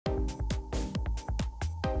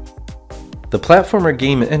The platformer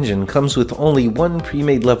game engine comes with only one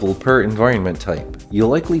pre-made level per environment type. You'll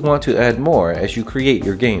likely want to add more as you create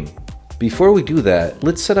your game. Before we do that,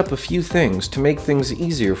 let's set up a few things to make things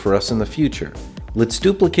easier for us in the future. Let's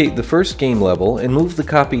duplicate the first game level and move the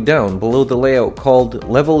copy down below the layout called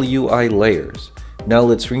Level UI Layers. Now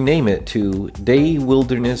let's rename it to Day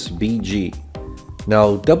Wilderness BG.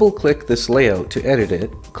 Now double-click this layout to edit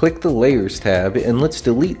it, click the Layers tab, and let's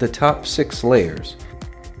delete the top 6 layers.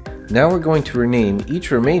 Now we're going to rename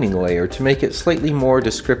each remaining layer to make it slightly more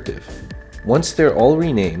descriptive. Once they're all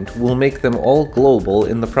renamed, we'll make them all global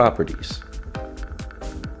in the properties.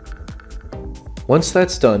 Once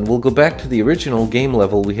that's done, we'll go back to the original game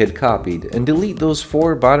level we had copied and delete those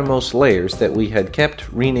 4 bottommost layers that we had kept,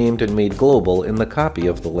 renamed, and made global in the copy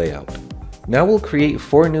of the layout. Now we'll create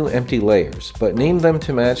 4 new empty layers, but name them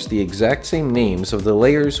to match the exact same names of the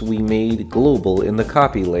layers we made global in the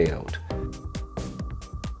copy layout.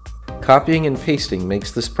 Copying and pasting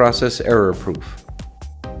makes this process error-proof.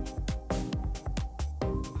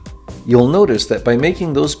 You'll notice that by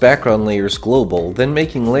making those background layers global, then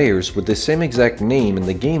making layers with the same exact name in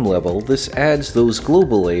the game level, this adds those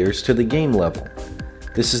global layers to the game level.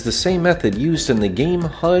 This is the same method used in the game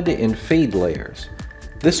HUD and fade layers.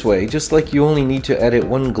 This way, just like you only need to edit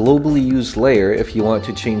one globally used layer if you want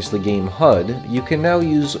to change the game HUD, you can now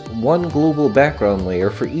use one global background layer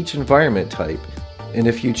for each environment type. And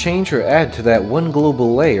if you change or add to that one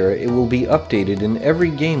global layer, it will be updated in every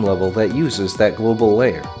game level that uses that global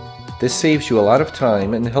layer. This saves you a lot of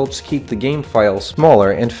time and helps keep the game file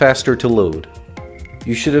smaller and faster to load.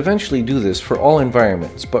 You should eventually do this for all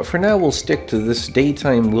environments, but for now we'll stick to this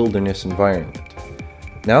daytime wilderness environment.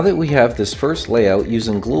 Now that we have this first layout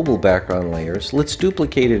using global background layers, let's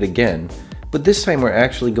duplicate it again, but this time we're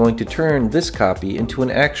actually going to turn this copy into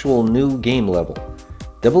an actual new game level.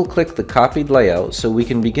 Double-click the copied layout so we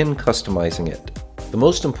can begin customizing it. The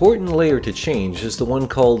most important layer to change is the one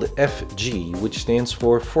called FG, which stands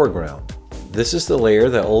for Foreground. This is the layer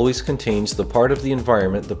that always contains the part of the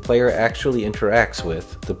environment the player actually interacts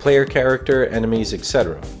with, the player character, enemies,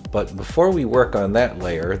 etc. But before we work on that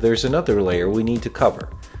layer, there's another layer we need to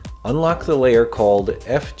cover. Unlock the layer called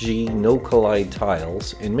FG No Collide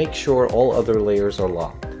Tiles and make sure all other layers are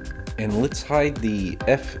locked. And let's hide the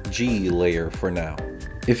FG layer for now.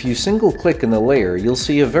 If you single-click in the layer, you'll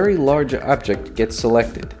see a very large object get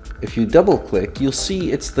selected. If you double-click, you'll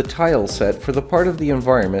see it's the tile set for the part of the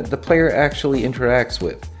environment the player actually interacts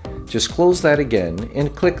with. Just close that again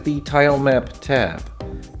and click the Tile Map tab.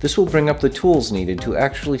 This will bring up the tools needed to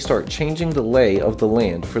actually start changing the lay of the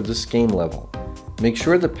land for this game level. Make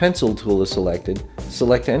sure the pencil tool is selected,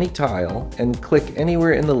 select any tile, and click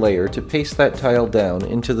anywhere in the layer to paste that tile down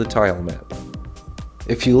into the tile map.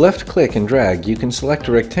 If you left-click and drag, you can select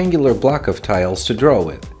a rectangular block of tiles to draw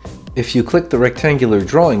with. If you click the rectangular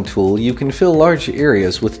drawing tool, you can fill large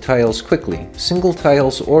areas with tiles quickly. Single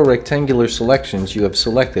tiles or rectangular selections you have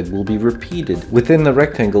selected will be repeated within the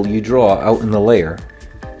rectangle you draw out in the layer.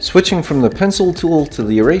 Switching from the pencil tool to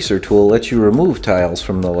the eraser tool lets you remove tiles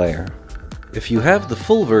from the layer. If you have the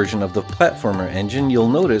full version of the platformer engine, you'll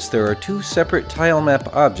notice there are 2 separate tile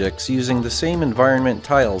map objects using the same environment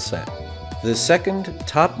tile set. The second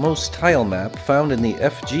topmost tile map found in the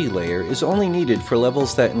FG layer is only needed for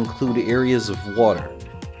levels that include areas of water.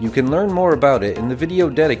 You can learn more about it in the video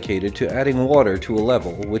dedicated to adding water to a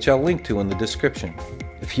level, which I'll link to in the description.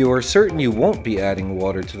 If you are certain you won't be adding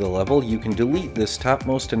water to the level, you can delete this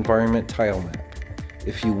topmost environment tile map.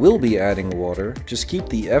 If you will be adding water, just keep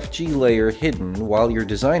the FG layer hidden while you're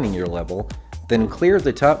designing your level, then clear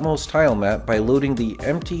the topmost tile map by loading the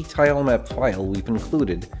empty tile map file we've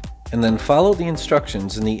included, and then follow the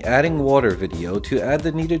instructions in the Adding Water video to add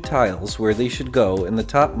the needed tiles where they should go in the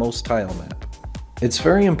topmost tile map. It's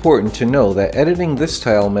very important to know that editing this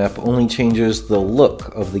tile map only changes the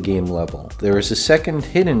look of the game level. There is a second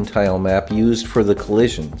hidden tile map used for the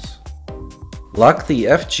collisions. Lock the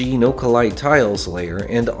FG No Collide Tiles layer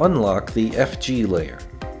and unlock the FG layer.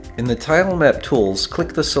 In the Tile Map tools, click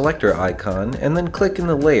the selector icon and then click in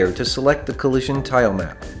the layer to select the collision tile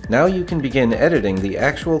map. Now you can begin editing the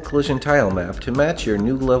actual collision tile map to match your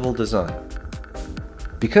new level design.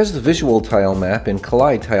 Because the visual tile map and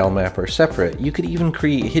collide tile map are separate, you could even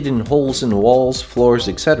create hidden holes in walls, floors,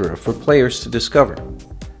 etc. for players to discover.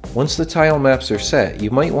 Once the tile maps are set,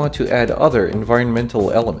 you might want to add other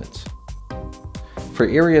environmental elements. For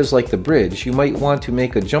areas like the bridge, you might want to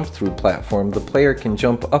make a jump-through platform the player can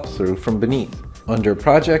jump up through from beneath. Under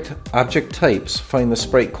Project Object Types, find the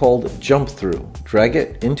sprite called Jump Through, drag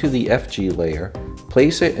it into the FG layer,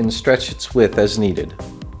 place it and stretch its width as needed.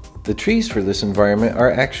 The trees for this environment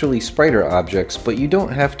are actually Spriter objects, but you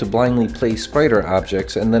don't have to blindly place Spriter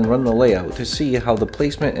objects and then run the layout to see how the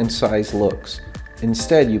placement and size looks.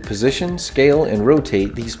 Instead, you position, scale, and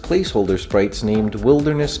rotate these placeholder sprites named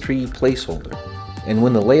Wilderness Tree Placeholder. And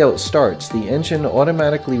when the layout starts, the engine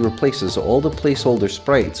automatically replaces all the placeholder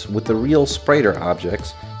sprites with the real Spriter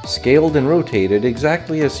objects, scaled and rotated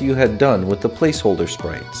exactly as you had done with the placeholder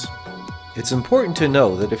sprites. It's important to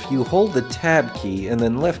know that if you hold the Tab key and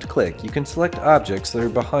then left click, you can select objects that are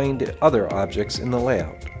behind other objects in the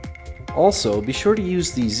layout. Also, be sure to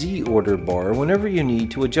use the Z order bar whenever you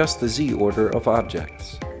need to adjust the Z order of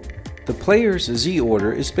objects. The player's Z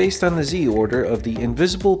order is based on the Z order of the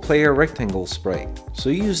Invisible Player Rectangle sprite, so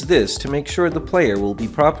use this to make sure the player will be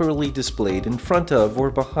properly displayed in front of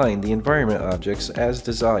or behind the environment objects as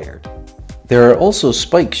desired. There are also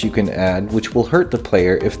spikes you can add which will hurt the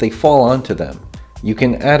player if they fall onto them. You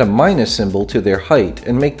can add a minus symbol to their height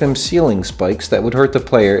and make them ceiling spikes that would hurt the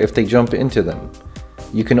player if they jump into them.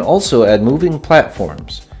 You can also add moving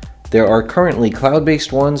platforms. There are currently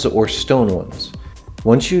cloud-based ones or stone ones.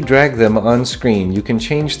 Once you drag them on screen, you can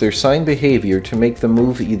change their sign behavior to make them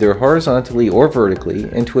move either horizontally or vertically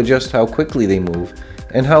and to adjust how quickly they move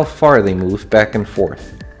and how far they move back and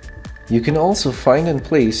forth. You can also find and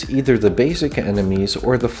place either the basic enemies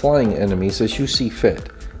or the flying enemies as you see fit.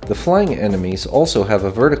 The flying enemies also have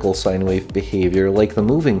a vertical sine wave behavior like the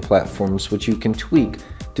moving platforms, which you can tweak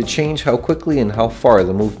to change how quickly and how far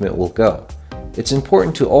the movement will go. It's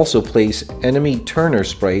important to also place enemy turner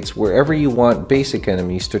sprites wherever you want basic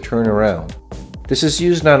enemies to turn around. This is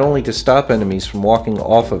used not only to stop enemies from walking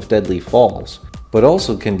off of deadly falls, but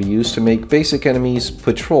also can be used to make basic enemies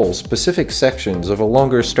patrol specific sections of a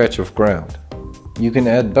longer stretch of ground. You can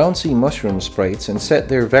add bouncy mushroom sprites and set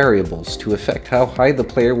their variables to affect how high the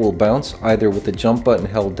player will bounce either with the jump button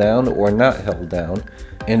held down or not held down,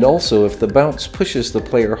 and also if the bounce pushes the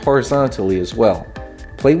player horizontally as well.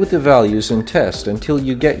 Play with the values and test until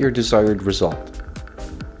you get your desired result.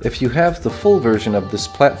 If you have the full version of this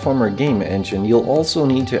platformer game engine, you'll also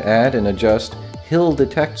need to add and adjust hill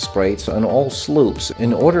detect sprites on all slopes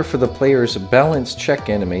in order for the player's balance check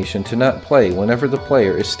animation to not play whenever the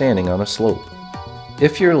player is standing on a slope.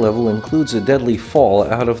 If your level includes a deadly fall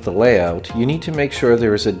out of the layout, you need to make sure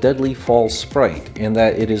there is a deadly fall sprite and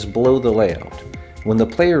that it is below the layout. When the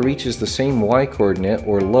player reaches the same Y coordinate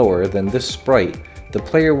or lower than this sprite, the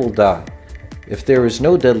player will die. If there is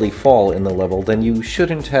no deadly fall in the level, then you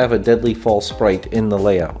shouldn't have a deadly fall sprite in the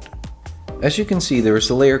layout. As you can see, there is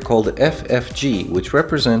a layer called FFG, which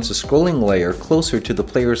represents a scrolling layer closer to the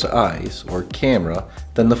player's eyes, or camera,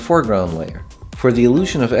 than the foreground layer. For the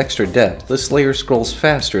illusion of extra depth, this layer scrolls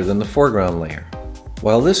faster than the foreground layer.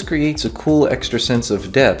 While this creates a cool extra sense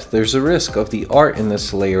of depth, there's a risk of the art in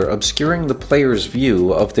this layer obscuring the player's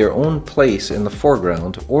view of their own place in the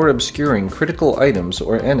foreground or obscuring critical items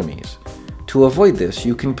or enemies. To avoid this,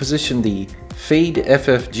 you can position the Fade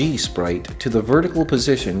FFG sprite to the vertical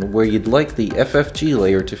position where you'd like the FFG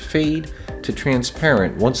layer to fade to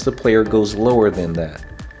transparent once the player goes lower than that.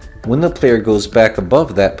 When the player goes back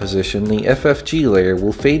above that position, the FFG layer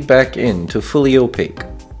will fade back in to fully opaque.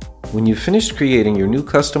 When you've finished creating your new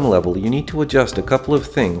custom level, you need to adjust a couple of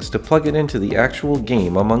things to plug it into the actual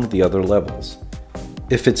game among the other levels.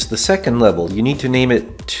 If it's the second level, you need to name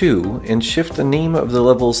it 2 and shift the name of the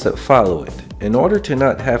levels that follow it. In order to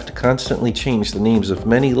not have to constantly change the names of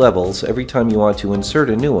many levels every time you want to insert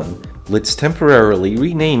a new one, let's temporarily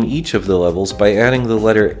rename each of the levels by adding the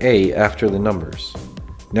letter A after the numbers.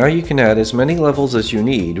 Now you can add as many levels as you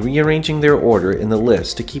need, rearranging their order in the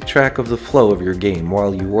list to keep track of the flow of your game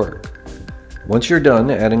while you work. Once you're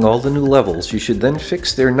done adding all the new levels, you should then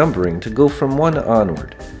fix their numbering to go from 1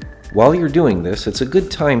 onward. While you're doing this, it's a good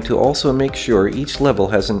time to also make sure each level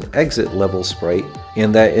has an exit level sprite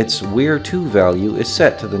and that its where to value is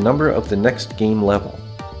set to the number of the next game level.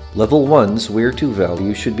 Level 1's where to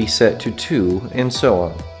value should be set to 2, and so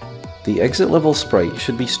on. The exit level sprite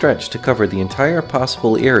should be stretched to cover the entire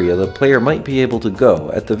possible area the player might be able to go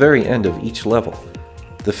at the very end of each level.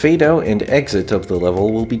 The fade out and exit of the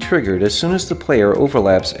level will be triggered as soon as the player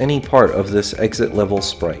overlaps any part of this exit level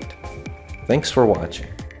sprite. Thanks for watching.